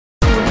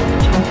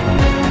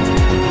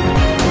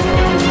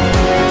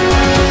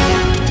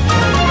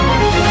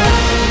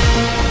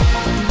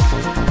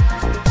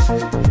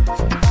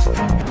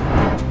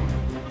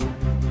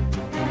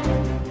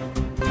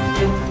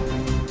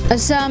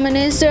Assam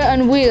Minister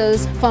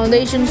unveils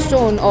foundation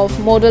stone of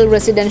model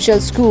residential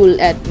school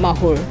at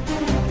Mahur.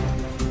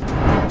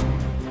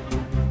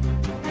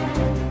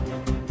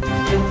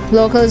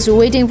 Locals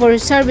waiting for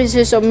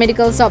services of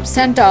medical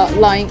sub-center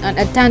lying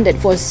unattended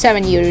for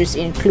 7 years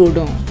in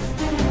Kludung.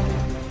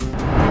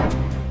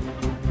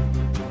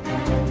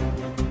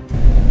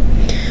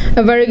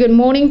 A very good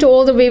morning to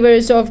all the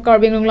viewers of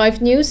Karbi Anglong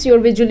Live News. You're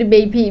with Julie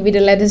Baby with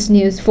the latest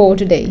news for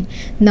today.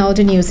 Now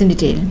the news in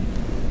detail.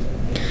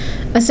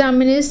 Assam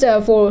Minister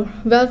for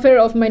Welfare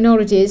of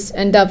Minorities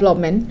and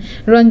Development,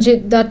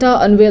 Ranjit Datta,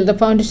 unveiled the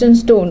foundation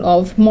stone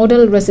of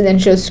Model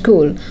Residential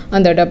School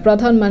under the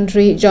Pradhan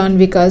Mantri Jan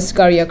Vikas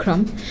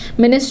Karyakram,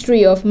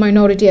 Ministry of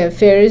Minority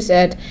Affairs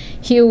at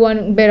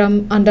Hiuwan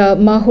Beram under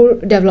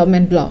Mahur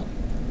Development Block.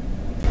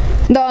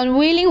 The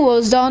unveiling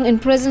was done in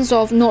presence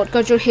of North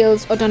Kachur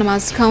Hills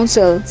Autonomous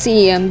Council,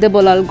 CEM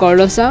Debolal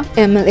Gorlosa,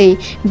 MLA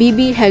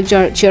BB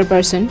Hegjar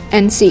Chairperson,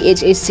 and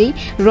CHAC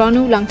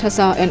Ranu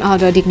Langthasa and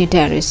other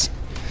dignitaries.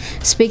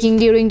 Speaking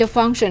during the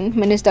function,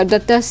 Minister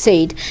Datta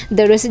said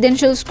the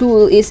residential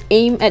school is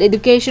aimed at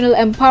educational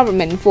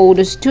empowerment for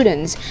the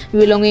students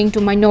belonging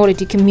to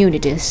minority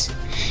communities.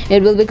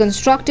 It will be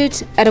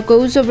constructed at a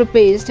cost of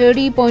Rs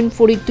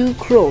 30.42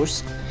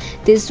 crores.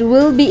 This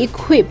will be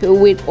equipped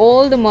with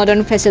all the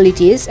modern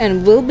facilities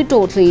and will be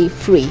totally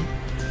free.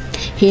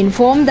 He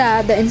informed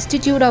that the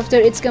institute after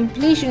its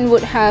completion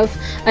would have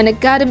an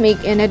academic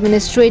and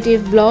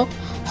administrative block,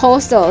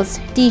 hostels,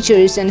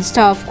 teachers and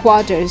staff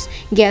quarters,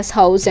 guest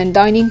house and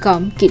dining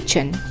cum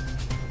kitchen.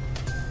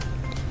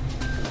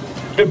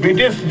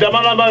 British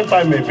जमाना में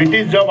time में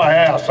British जब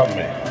आया असम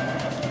में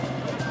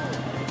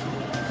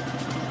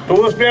तो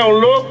उसमें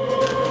उन लोग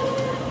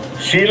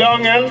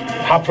शिलोंग एंड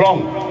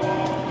हाफलोंग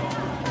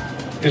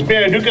इसमें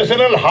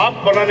एजुकेशनल हब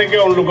बनाने के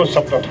उन लोगों को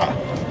सपना था।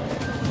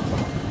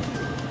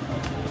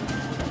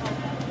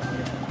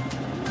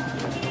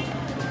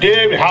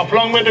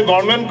 हाफलोंग में तो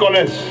government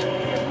college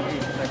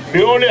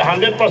purely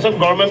 100%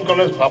 government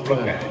college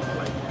Haflong में है।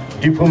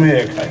 डिफू में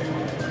एक है,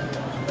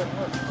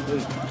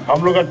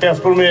 हम लोग का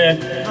तेजपुर में एक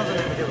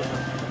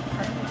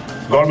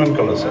गवर्नमेंट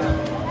कॉलेज है।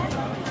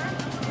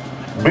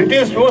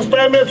 ब्रिटिश उस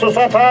टाइम में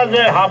सोचा था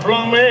कि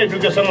हाफलोंग में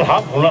एजुकेशनल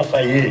हब होना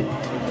चाहिए,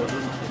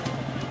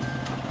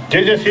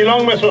 जैसे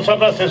शिलोंग में सोचा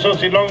था सेसो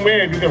शिलोंग में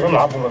एजुकेशनल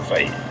हब होना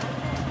चाहिए,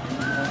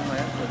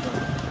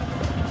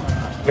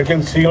 लेकिन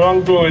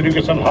शिलोंग तो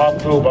एजुकेशन हब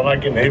तो बना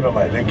के नहीं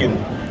बनाए, लेकिन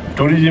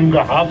टूरिज्म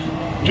का हब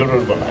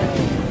जरूर बनाए।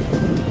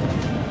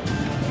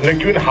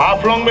 लेकिन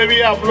हाफलोंग में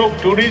भी आप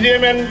लोग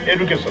टूरिज्म एंड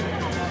एजुकेशन,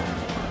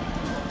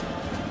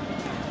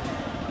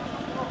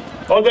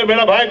 और तो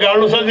मेरा भाई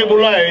गार्डोसा जी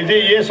बोला है जी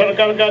ये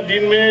सरकार का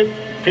दिन में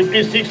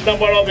 56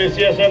 number of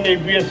ACS and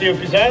APSC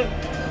officer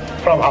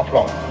from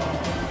Haflong.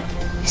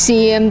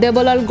 CM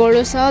Debolal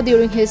Gorlosa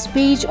during his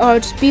speech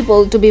urged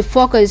people to be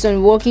focused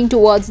on working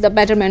towards the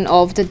betterment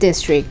of the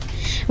district.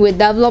 With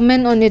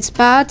development on its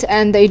path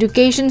and the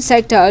education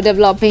sector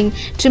developing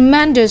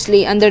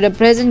tremendously under the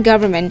present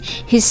government,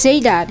 he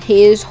said that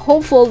he is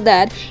hopeful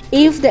that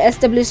if the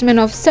establishment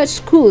of such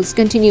schools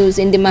continues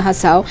in the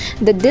Mahasau,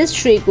 the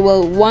district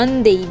will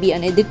one day be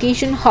an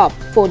education hub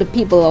for the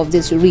people of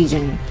this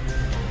region.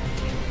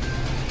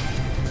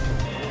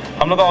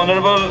 हम लोग का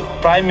honourable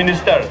prime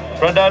minister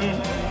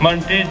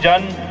प्रधानमंत्री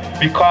जन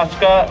विकास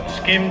का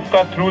scheme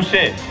का through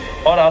से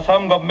और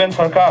Assam government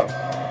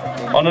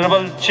सरकार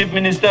honourable chief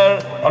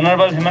minister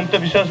honourable Hemant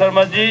Biswa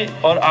Sharma ji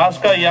और आज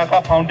का यहाँ का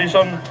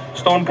फाउंडेशन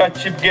स्टोन का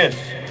चीफ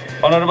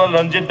गेस्ट ऑनरेबल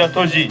रंजित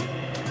दत्तो जी,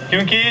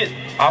 क्योंकि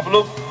आप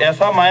लोग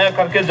ऐसा माया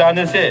करके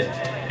जाने से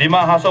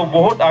दिमा हासाव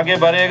बहुत आगे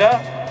बढ़ेगा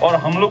और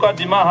हम लोग का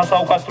दिमा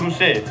हासाव का थ्रू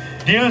से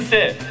दिल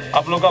से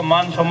आप लोग का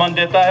मान सम्मान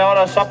देता है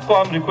और सबको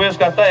हम रिक्वेस्ट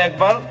करता है एक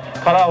बार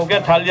खड़ा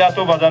होकर थालियां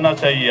तो बजाना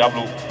चाहिए आप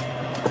लोग।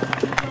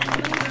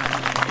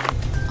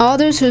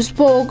 Others who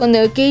spoke on the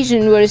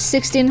occasion were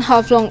 16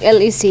 Haflong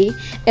LEC,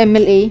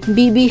 MLA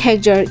BB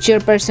Hegjar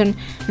Chairperson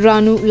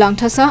Ranu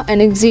Langthasa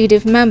and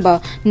Executive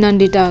Member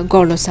Nandita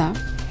Gorlosa.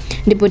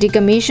 Deputy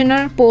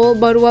Commissioner Paul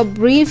Barua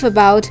briefed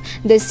about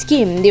the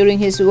scheme during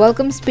his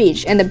welcome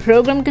speech, and the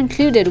program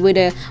concluded with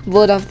a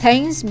vote of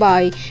thanks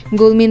by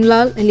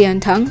Gulminlal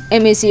Lianthang,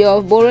 MAC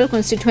of Boral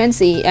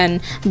Constituency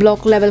and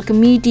Block Level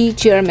Committee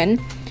Chairman,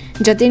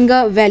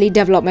 Jatinga Valley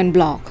Development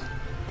Block.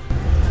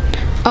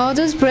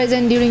 Others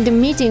present during the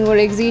meeting were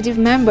executive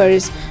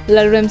members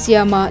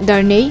Lalremsiama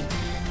Darnay,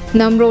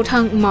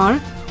 Namrothang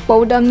Mar,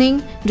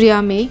 Paudamning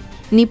Driame,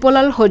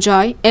 Nipolal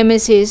Hojai,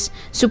 MS's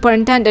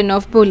Superintendent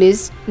of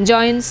Police,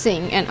 Jayan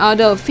Singh and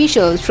other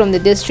officials from the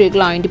district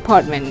line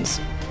departments.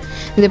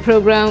 The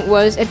program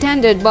was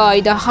attended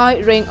by the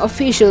high-rank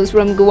officials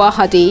from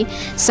Guwahati,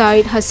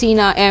 Said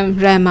Hasina M.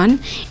 Rahman,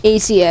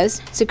 ACS,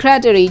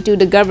 Secretary to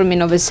the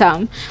Government of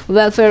Assam,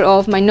 Welfare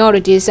of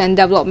Minorities and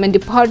Development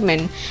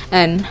Department,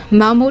 and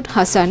Mahmud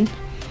Hassan,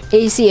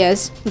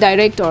 ACS,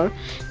 Director,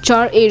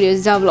 Char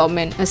Areas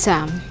Development,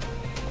 Assam.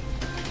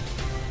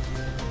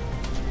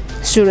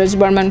 Suraj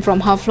Burman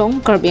from Haflong,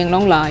 Karbi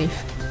Anglong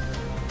Live.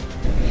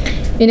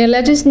 In a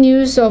latest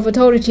news of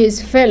authorities'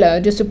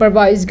 failure to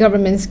supervise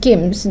government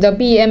schemes, the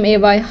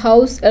PMAY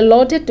house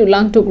allotted to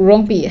Langtuk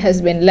Rongpi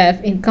has been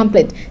left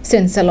incomplete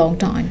since a long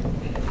time.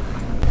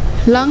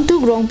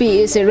 Langtuk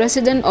Rongpi is a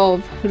resident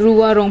of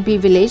Rua Rongpi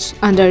village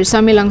under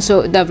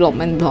Samilangso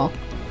development block.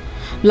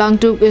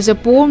 Langtuk is a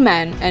poor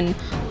man, and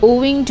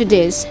owing to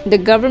this, the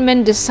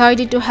government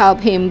decided to help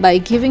him by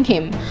giving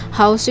him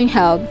housing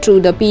help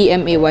through the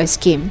PMAY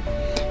scheme.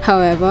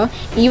 However,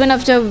 even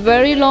after a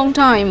very long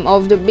time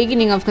of the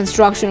beginning of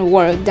construction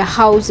work, the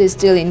house is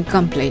still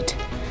incomplete.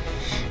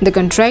 The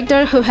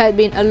contractor who had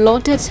been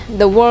allotted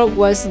the work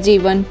was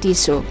Jivan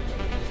Tiso.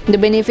 The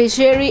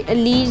beneficiary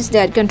alleged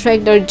that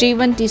contractor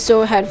Jivan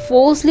Tiso had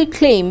falsely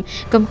claimed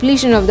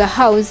completion of the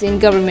house in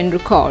government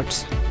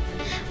records.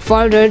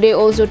 Further, they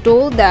also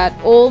told that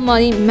all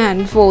money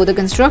meant for the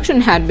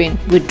construction had been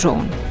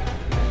withdrawn.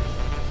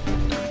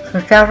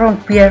 Rong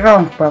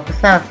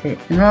papasati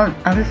non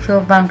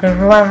avisho bank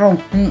ruarong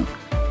pi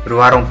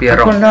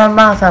non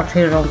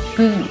masati rong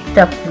pi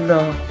tapulo.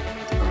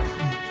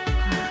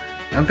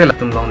 Nanti lah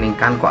tumlong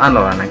ningkan ko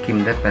ano lah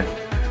nangkim det pen.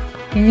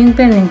 Ini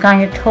pen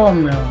ningkan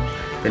yetom lo.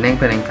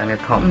 Peneng ningkan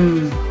yetom.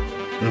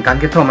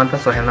 Ningkan yetom man ta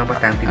so hen nang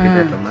patang tipi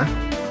det ma.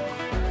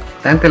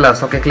 Nanti lah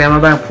so ke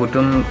klema bang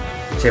putum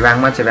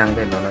cebang be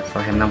lo lah so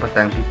hen nang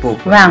patang tipu.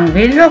 Bang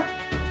bilo.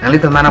 Nang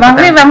litu mana bang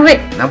patang?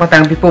 Nang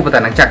patang pipu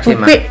patang nang cak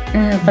cima.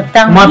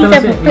 Patang mau tu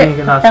sih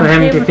so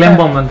hem ke klaim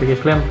bom nanti ke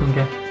klaim pun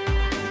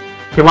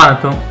ke mana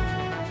tu?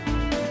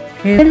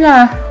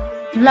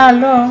 La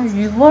lo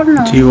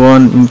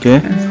Jiwon ke?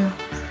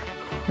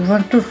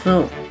 Jiwon tu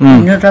su.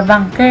 Nyuda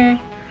bangke.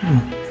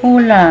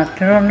 Pula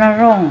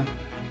teronarong.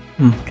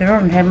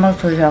 Teron hemo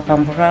su ya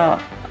kampura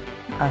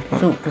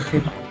asu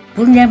pusip.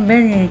 Punya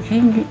beri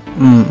sini.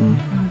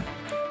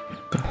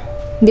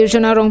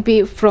 Dirjana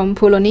Rongpi from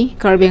Puloni,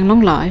 Karbi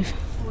Anglong Live.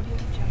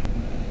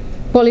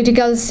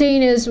 Political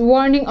scene is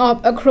warming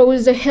up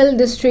across the hill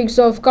districts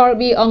of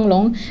Karbi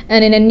Anglong,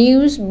 and in a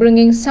news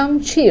bringing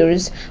some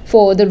cheers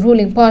for the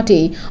ruling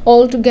party.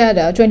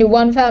 Altogether,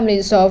 21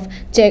 families of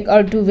Chek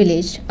Artu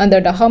village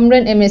under the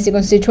Hamran MSC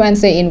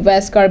constituency in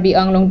West Karbi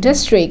Anglong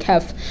district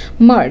have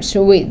merged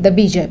with the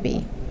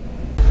BJP.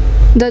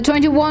 The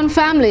 21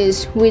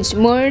 families which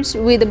merged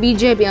with the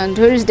BJP on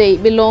Thursday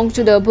belong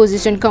to the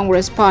opposition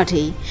Congress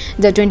party.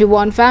 The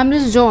 21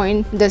 families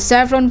joined the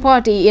Saffron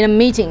party in a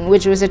meeting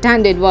which was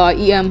attended by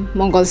EM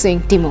Mongol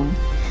Singh Timong.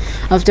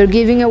 After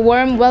giving a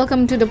warm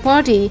welcome to the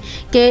party,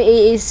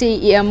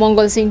 KAAC EM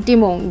Mongol Singh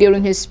Timong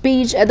during his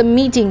speech at the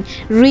meeting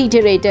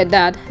reiterated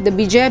that the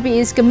BJP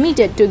is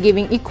committed to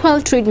giving equal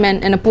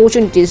treatment and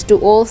opportunities to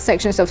all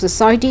sections of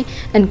society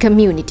and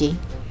community.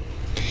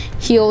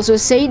 He also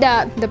said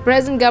that the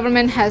present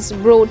government has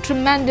brought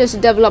tremendous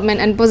development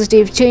and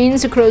positive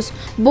change across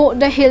both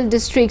the hill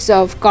districts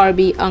of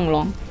Karbi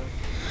Anglong.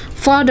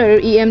 Further,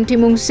 EM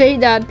Timong said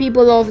that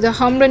people of the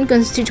Hamran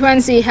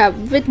constituency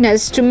have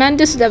witnessed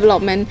tremendous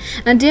development,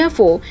 and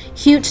therefore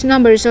huge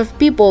numbers of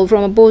people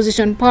from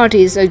opposition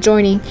parties are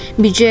joining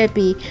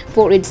BJP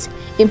for its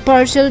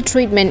impartial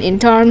treatment in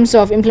terms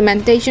of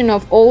implementation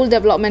of all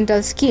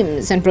developmental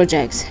schemes and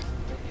projects.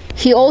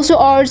 He also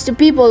urged the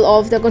people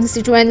of the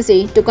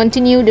constituency to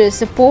continue their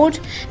support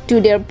to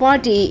their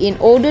party in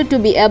order to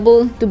be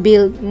able to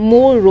build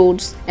more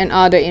roads and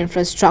other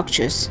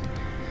infrastructures.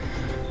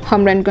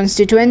 Hamran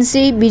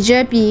constituency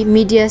BJP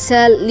Media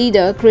Cell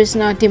leader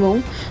Krishna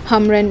Timong,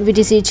 Hamran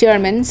VTC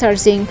chairman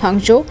Sarsing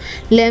Phangcho,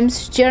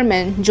 LEMS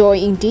chairman Joy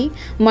Ingti,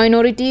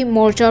 Minority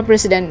Morcha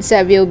president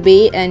Savio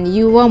Bay, and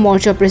Yuva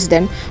Morcha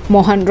president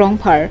Mohan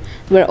Rongpar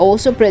were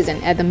also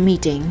present at the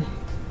meeting.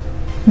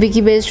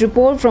 Wiki-based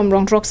report from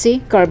Rongtroxy,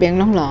 Karbi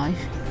Anglong Live.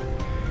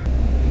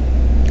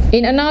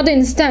 In another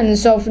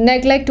instance of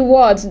neglect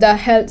towards the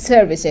health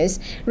services,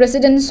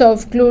 residents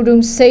of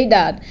Kludung say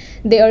that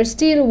they are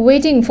still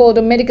waiting for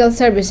the medical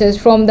services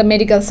from the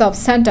medical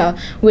sub-center,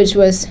 which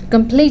was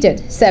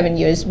completed 7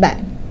 years back.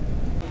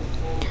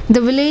 The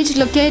village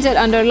located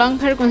under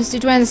Langkar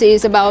constituency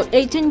is about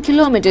 18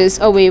 kilometers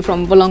away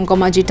from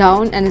Volongkomaji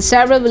town, and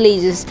several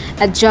villages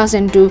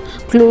adjacent to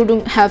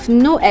Kludung have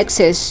no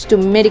access to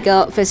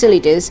medical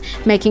facilities,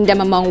 making them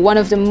among one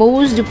of the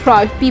most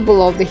deprived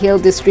people of the hill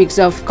districts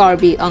of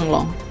Karbi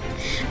Anglong.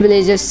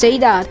 Villagers say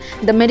that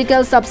the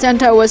medical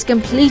sub-center was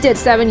completed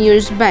 7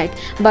 years back,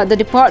 but the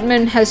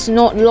department has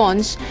not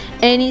launched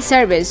any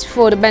service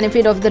for the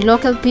benefit of the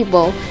local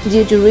people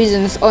due to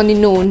reasons only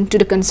known to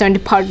the concerned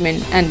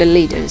department and the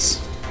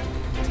leaders.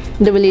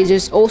 The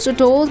villagers also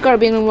told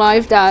Karbi Anglong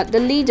Live that the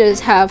leaders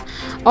have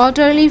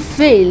utterly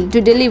failed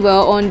to deliver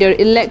on their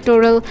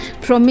electoral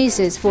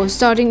promises for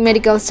starting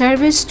medical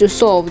service to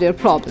solve their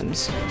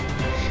problems.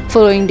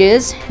 Following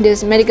this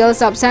medical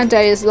sub-center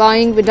is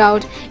lying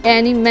without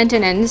any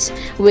maintenance,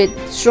 with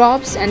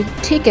shrubs and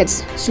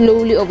thickets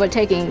slowly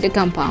overtaking the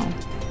compound.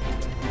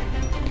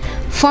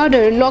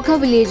 Further, local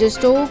villagers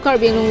told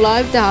Karbi Anglong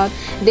Live that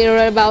there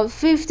are about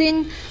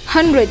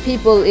 1,500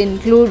 people in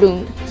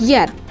Kludung,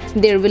 yet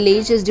their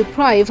village is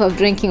deprived of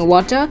drinking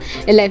water,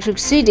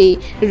 electricity,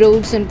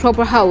 roads and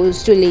proper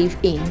house to live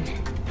in.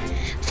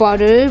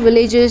 Further,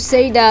 villagers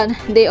say that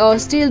they are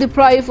still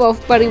deprived of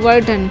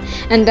Parivartan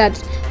and that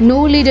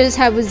no leaders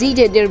have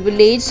visited their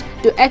village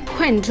to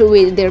acquaint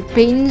with their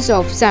pains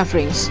of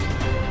sufferings.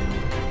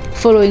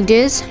 Following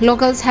this,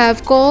 locals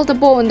have called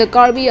upon the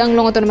Karbi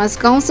Anglong Autonomous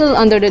Council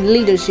under the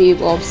leadership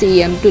of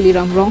CEM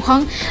Tuliram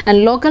Ronghang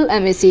and local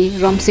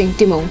MSC Ramsing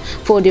Timong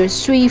for their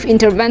swift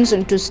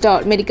intervention to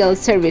start medical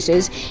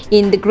services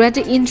in the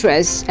greater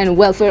interest and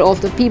welfare of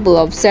the people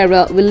of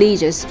several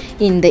villages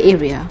in the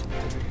area.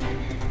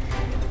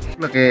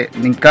 Lagi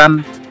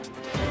ningkan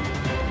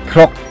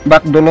trok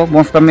bak dolo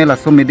monstamela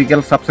so medical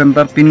sub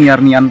center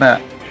piniar ni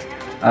anda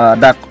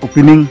dak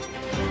opening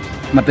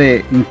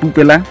mate impu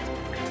pela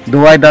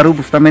doai daru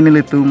bustameni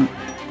letum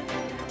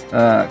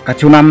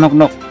kacunam nok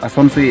nok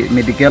ason si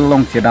medical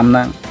long cedam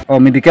nang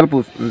medical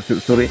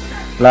sorry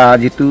la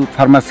jitu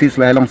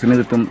pharmacist la long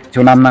sini letum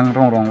cunam nang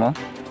rong rong lo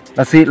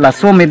la si la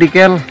so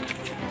medical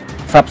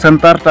sub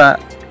center ta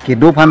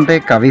kedo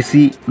phante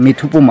kavesi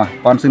mithupuma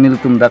pansini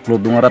letum dak lo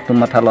dungara tum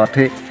mathala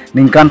the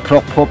ningkan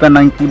trok thopen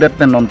nang pudat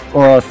pen non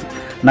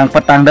nang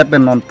patang dat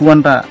pen non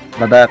puanta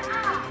ladak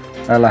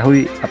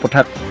lahui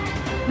apothak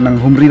nang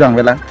humri bang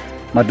bela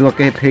madua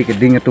ke the ke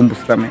ding tum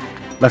bustame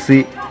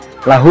lasi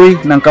lahui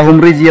nang ka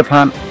humri ji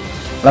phan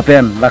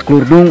lapen la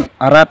klurdung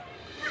arat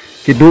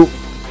kidu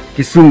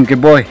kisung ke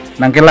boy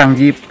nang ke lang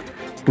ji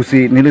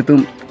pusi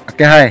nilitum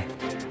ke hai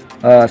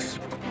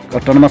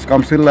autonomous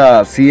council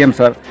CM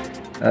sir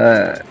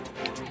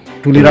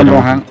Tuliram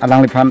Ronghang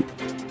alang liphan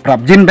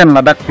Prabjin pen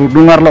ladak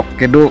klurdungar lok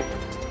kedo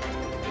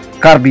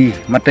Karbi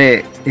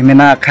mate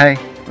imena khai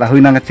lahui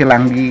nang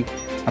chelangi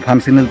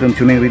aphan sinil tum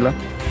chune rila.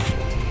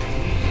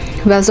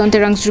 Welson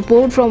Terang's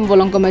report from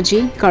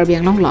Volongkomaji, Karbi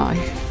Anglong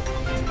Live.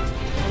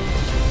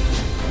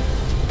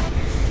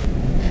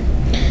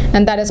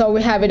 And that is all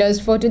we have with us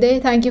for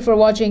today. Thank you for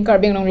watching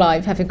Karbi Anglong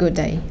Live. Have a good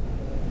day.